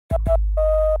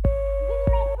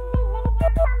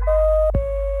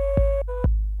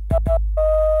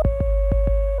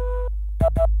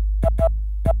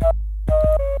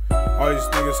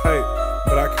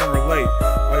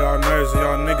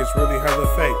niggas really hella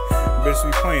fake. Bitch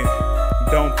be playing,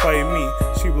 don't play me.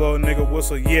 She blow a nigga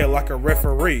whistle, yeah, like a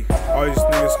referee. All these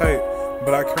niggas hate,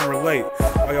 but I can relate.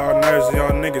 All y'all nerds and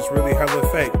y'all niggas really hella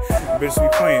fake. Bitch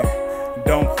be playing,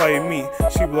 don't play me.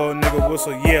 She blow a nigga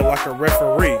whistle, yeah, like a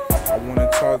referee. I wanna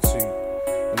talk to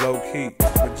you, low key,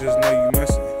 but just know you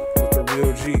messing with the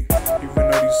real G. Even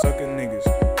though these suckin'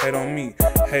 niggas hate on me,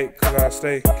 hate cause I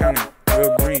stay counting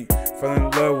real green. Fell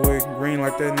in love with green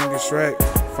like that nigga Shrek.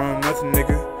 From nothing,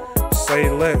 nigga, say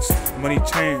less. Money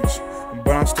change,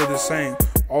 but I'm still the same.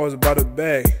 Always about a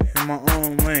bag, in my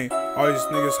own lane. All these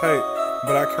niggas hate,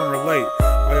 but I can relate.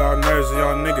 All y'all nerds and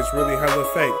y'all niggas really hella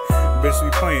fake. Bitch be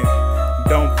playing,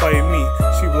 don't play me.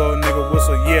 She blow a nigga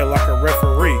whistle, yeah, like a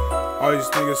referee. All these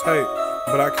niggas hate,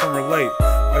 but I can relate.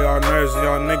 All y'all nerds and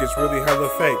y'all niggas really hella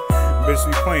fake. Bitch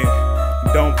be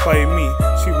playing, don't play me.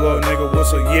 She blow a nigga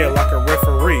whistle, yeah, like a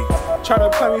referee. Try to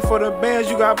play me for the bands,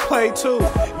 you got played too.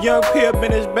 Young P up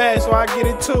in his bag, so I get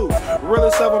it too.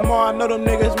 Realest of them all, I know them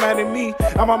niggas mad at me.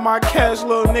 I'm on my cash,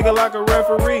 little nigga, like a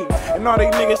referee. And all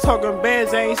these niggas talking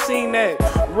bands, they ain't seen that.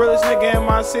 Realest nigga in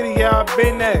my city, yeah, I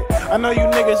been that. I know you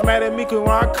niggas mad at me, cause when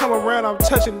I come around, I'm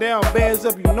touching down, bands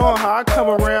up, you know how I come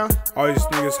around. All these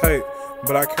niggas hate,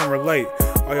 but I can relate.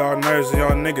 All y'all nerds and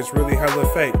y'all niggas really hella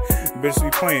fake. Bitch be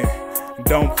playing,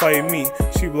 don't play me.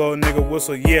 She blow a nigga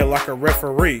whistle, yeah, like a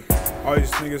referee. All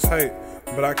these niggas hate,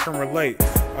 but I can relate.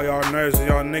 All y'all nerds and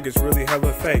y'all niggas really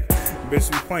hella fake.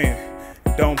 Bitch be playing,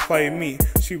 don't play me.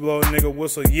 She blow a nigga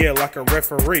whistle, yeah, like a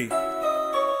referee.